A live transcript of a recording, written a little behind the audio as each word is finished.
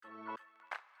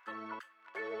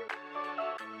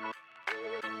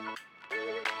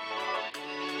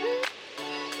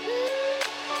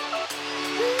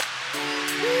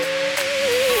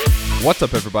What's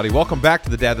up, everybody? Welcome back to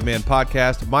the Dad the Man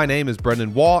podcast. My name is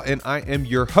Brendan Wall, and I am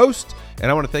your host. And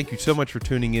I want to thank you so much for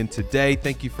tuning in today.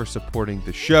 Thank you for supporting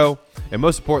the show. And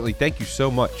most importantly, thank you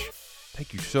so much.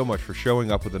 Thank you so much for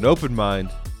showing up with an open mind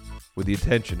with the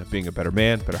intention of being a better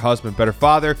man, better husband, better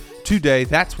father. Today,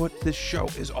 that's what this show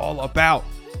is all about.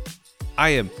 I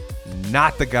am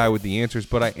not the guy with the answers,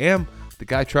 but I am the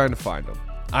guy trying to find them.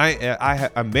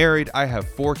 I'm married. I have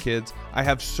 4 kids. I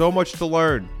have so much to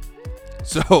learn.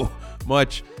 So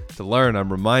much to learn.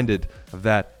 I'm reminded of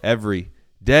that every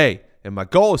day. And my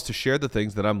goal is to share the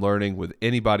things that I'm learning with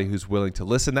anybody who's willing to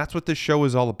listen. That's what this show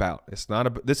is all about.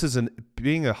 This isn't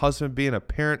being a husband, being a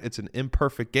parent. It's an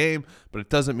imperfect game, but it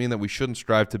doesn't mean that we shouldn't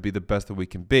strive to be the best that we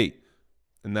can be.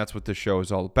 And that's what this show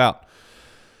is all about.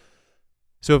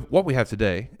 So what we have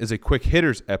today is a quick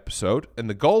hitters episode, and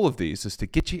the goal of these is to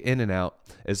get you in and out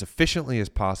as efficiently as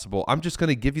possible. I'm just going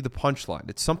to give you the punchline.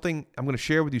 It's something I'm going to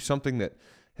share with you, something that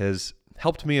has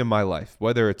helped me in my life,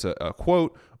 whether it's a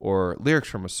quote or lyrics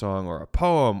from a song or a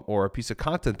poem or a piece of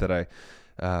content that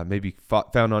I maybe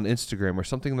found on Instagram or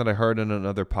something that I heard in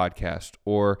another podcast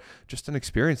or just an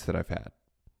experience that I've had.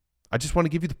 I just want to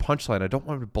give you the punchline. I don't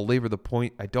want to belabor the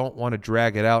point. I don't want to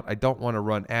drag it out. I don't want to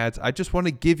run ads. I just want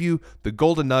to give you the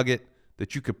golden nugget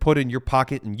that you could put in your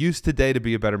pocket and use today to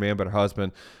be a better man, better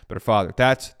husband, better father.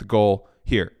 That's the goal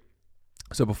here.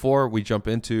 So before we jump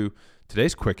into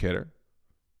today's quick hitter,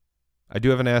 I do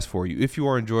have an ask for you. If you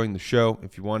are enjoying the show,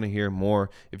 if you want to hear more,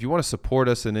 if you want to support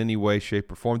us in any way,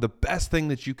 shape, or form, the best thing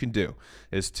that you can do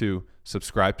is to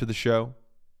subscribe to the show,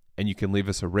 and you can leave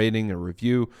us a rating, a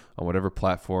review on whatever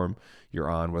platform you're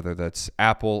on, whether that's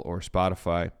Apple or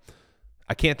Spotify.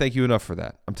 I can't thank you enough for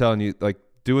that. I'm telling you, like,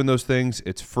 doing those things,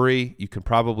 it's free. You can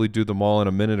probably do them all in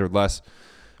a minute or less,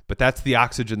 but that's the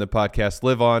oxygen that podcasts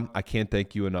live on. I can't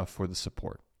thank you enough for the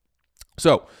support.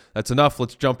 So that's enough.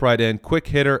 Let's jump right in. Quick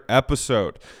hitter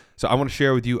episode. So I want to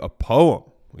share with you a poem.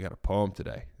 We got a poem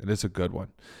today, and it's a good one.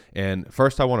 And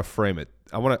first, I want to frame it.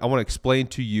 I want to explain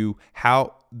to you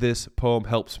how this poem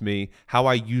helps me, how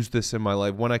I use this in my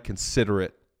life, when I consider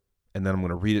it, and then I'm going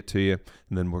to read it to you,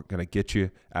 and then we're going to get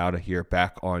you out of here,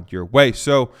 back on your way.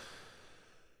 So,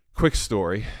 quick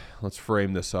story. Let's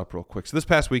frame this up real quick. So this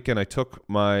past weekend, I took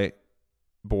my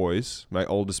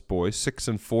oldest boys, 6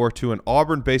 and 4, to an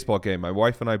Auburn baseball game. My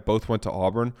wife and I both went to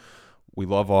Auburn. We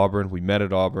love Auburn. We met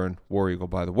at Auburn. War Eagle,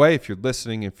 by the way. If you're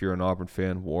listening, if you're an Auburn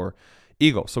fan, War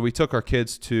Eagle. So we took our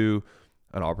kids to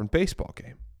an Auburn baseball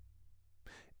game.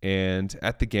 And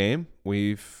at the game,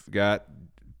 we've got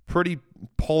pretty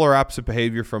polar opposite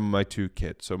behavior from my 2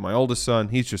 kids. So my oldest son,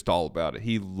 he's just all about it.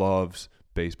 He loves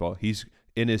baseball. He's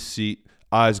in his seat,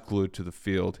 eyes glued to the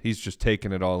field. He's just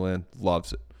taking it all in,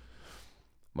 loves it.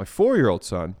 My 4-year-old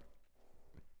son,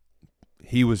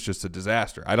 he was just a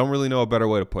disaster. I don't really know a better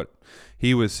way to put it.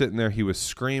 He was sitting there. He was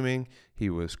screaming. He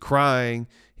was crying.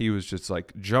 He was just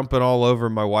like jumping all over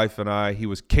my wife and I. He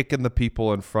was kicking the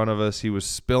people in front of us. He was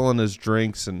spilling his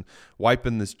drinks and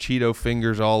wiping his Cheeto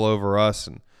fingers all over us.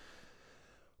 And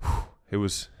it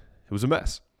was a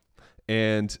mess.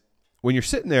 And when you're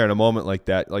sitting there in a moment like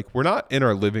that, like, we're not in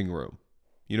our living room.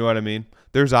 You know what I mean?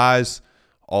 There's eyes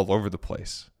all over the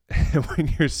place. And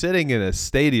when you're sitting in a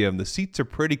stadium, the seats are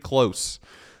pretty close.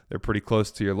 They're pretty close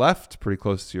to your left, pretty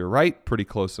close to your right, pretty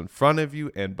close in front of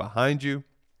you and behind you.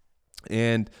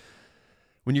 And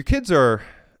when your kids are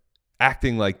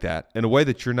acting like that in a way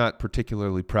that you're not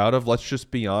particularly proud of, let's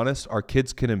just be honest, our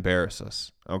kids can embarrass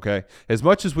us, okay? As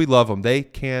much as we love them, they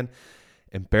can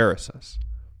embarrass us.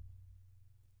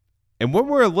 And when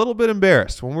we're a little bit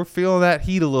embarrassed, when we're feeling that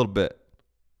heat a little bit,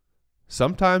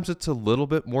 sometimes it's a little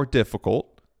bit more difficult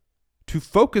to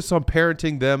focus on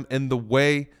parenting them in the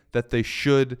way that they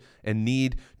should and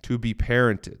need to be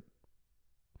parented.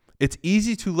 It's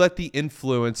easy to let the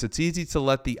influence, it's easy to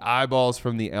let the eyeballs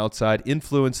from the outside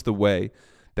influence the way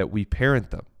that we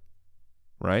parent them,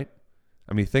 right?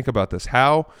 I mean, think about this.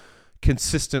 How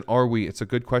consistent are we? It's a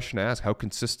good question to ask. How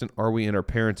consistent are we in our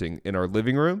parenting in our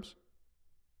living rooms,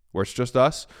 where it's just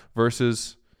us,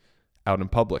 versus out in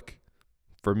public?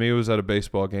 For me, it was at a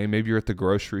baseball game. Maybe you're at the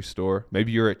grocery store.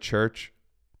 Maybe you're at church.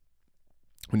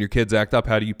 When your kids act up,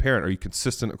 how do you parent? Are you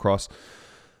consistent across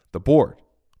the board?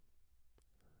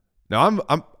 Now,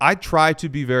 I try to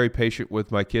be very patient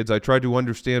with my kids. I try to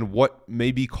understand what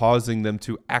may be causing them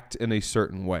to act in a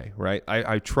certain way, right?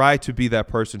 I try to be that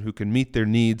person who can meet their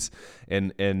needs,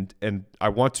 and I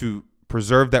want to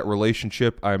preserve that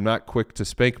relationship. I'm not quick to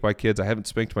spank my kids. I haven't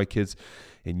spanked my kids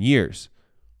in years.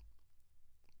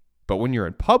 But when you're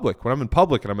in public, when I'm in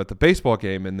public and I'm at the baseball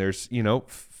game and there's,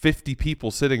 50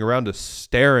 people sitting around us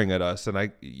staring at us,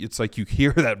 and it's like you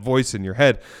hear that voice in your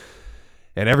head,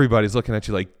 And everybody's looking at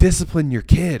you like, discipline your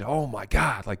kid. Oh my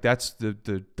God. Like that's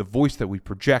the voice that we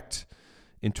project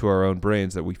into our own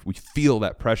brains, that we feel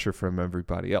that pressure from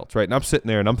everybody else, right? And I'm sitting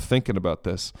there and I'm thinking about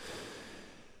this.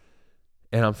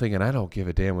 And I'm thinking, I don't give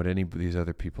a damn what any of these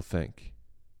other people think.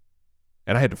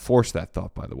 And I had to force that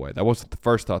thought, by the way. That wasn't the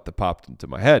first thought that popped into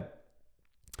my head.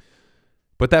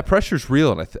 But that pressure's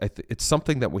real, and it's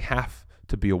something that we have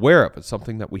to be aware of. It's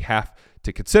something that we have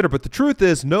to consider. But the truth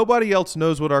is, nobody else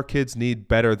knows what our kids need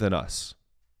better than us.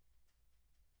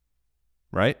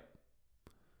 Right?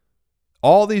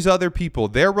 All these other people,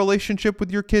 their relationship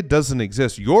with your kid doesn't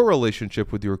exist. Your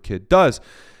relationship with your kid does.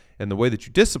 And the way that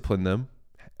you discipline them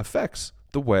affects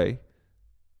the way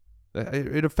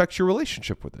it affects your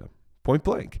relationship with them. Point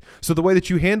blank. So the way that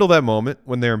you handle that moment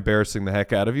when they're embarrassing the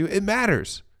heck out of you, it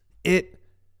matters. It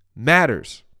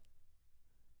matters.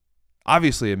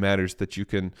 Obviously, it matters that you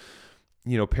can,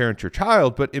 parent your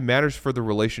child, but it matters for the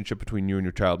relationship between you and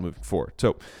your child moving forward.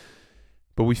 So,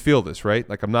 but we feel this, right?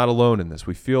 Like, I'm not alone in this.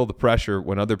 We feel the pressure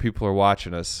when other people are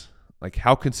watching us. Like,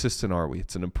 how consistent are we?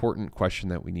 It's an important question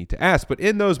that we need to ask. But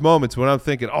in those moments when I'm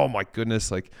thinking, oh my goodness,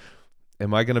 like,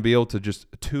 am I going to be able to just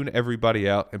tune everybody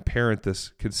out and parent this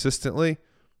consistently?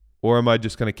 Or am I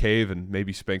just going to cave and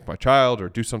maybe spank my child or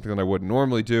do something that I wouldn't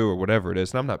normally do or whatever it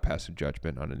is? And I'm not passing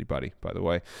judgment on anybody, by the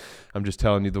way. I'm just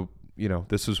telling you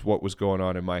this is what was going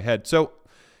on in my head. So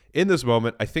in this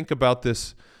moment, I think about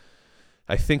this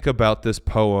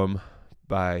poem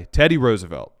by Teddy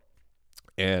Roosevelt,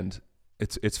 and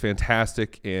it's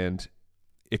fantastic, and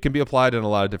it can be applied in a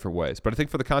lot of different ways. But I think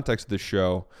for the context of this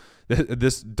show,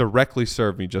 this directly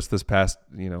served me just this past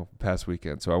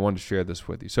weekend. So I wanted to share this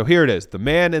with you. So here it is, The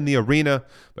Man in the Arena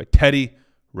by Teddy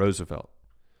Roosevelt.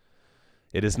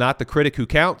 It is not the critic who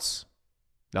counts,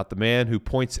 not the man who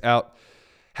points out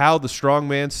how the strong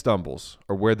man stumbles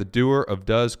or where the doer of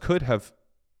does could have.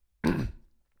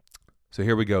 So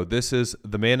here we go. This is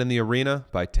The Man in the Arena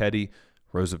by Teddy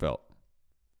Roosevelt.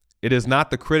 It is not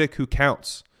the critic who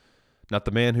counts, not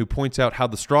the man who points out how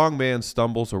the strong man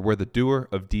stumbles or where the doer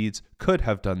of deeds could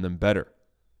have done them better.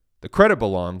 The credit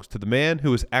belongs to the man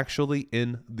who is actually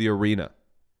in the arena,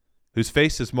 whose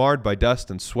face is marred by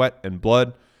dust and sweat and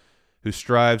blood, who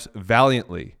strives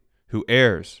valiantly, who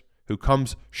errs, who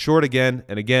comes short again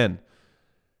and again,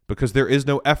 because there is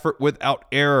no effort without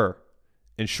error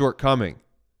and shortcoming.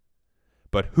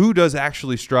 But who does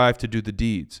actually strive to do the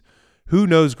deeds? Who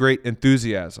knows great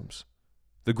enthusiasms,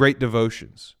 the great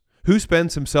devotions? Who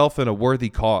spends himself in a worthy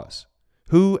cause?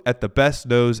 Who at the best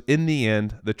knows in the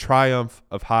end the triumph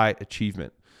of high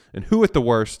achievement? And who at the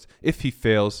worst, if he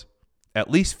fails,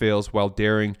 at least fails while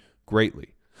daring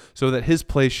greatly, so that his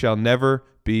place shall never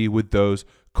be with those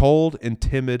cold and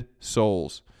timid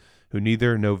souls who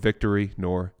neither know victory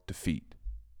nor defeat.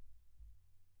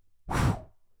 Whew.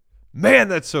 Man,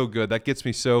 that's so good. That gets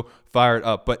me so fired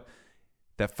up. But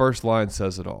that first line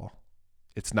says it all.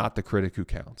 It's not the critic who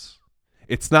counts.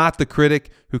 It's not the critic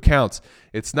who counts.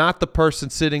 It's not the person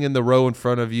sitting in the row in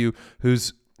front of you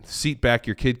whose seat back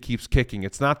your kid keeps kicking.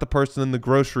 It's not the person in the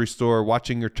grocery store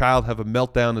watching your child have a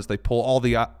meltdown as they pull all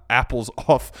the apples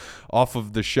off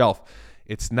of the shelf.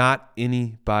 It's not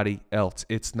anybody else.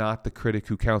 It's not the critic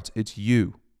who counts. It's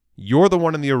you. You're the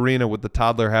one in the arena with the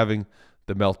toddler having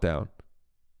the meltdown.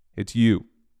 It's you.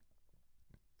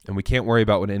 And we can't worry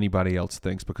about what anybody else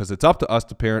thinks, because it's up to us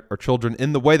to parent our children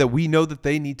in the way that we know that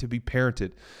they need to be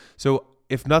parented. So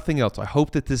if nothing else, I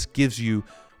hope that this gives you,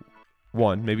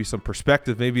 one, maybe some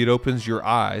perspective. Maybe it opens your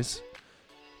eyes.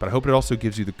 But I hope it also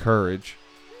gives you the courage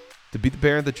to be the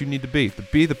parent that you need to be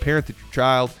the parent that your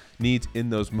child needs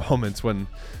in those moments when,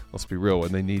 let's be real,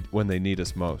 when they need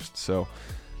us most. So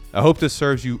I hope this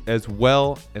serves you as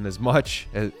well and as much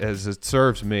as it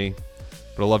serves me.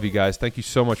 But I love you guys. Thank you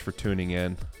so much for tuning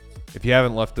in. If you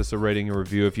haven't left us a rating and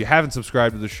review, if you haven't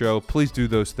subscribed to the show, please do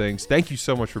those things. Thank you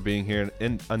so much for being here.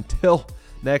 And until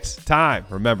next time,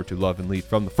 remember to love and lead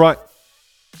from the front.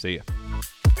 See ya.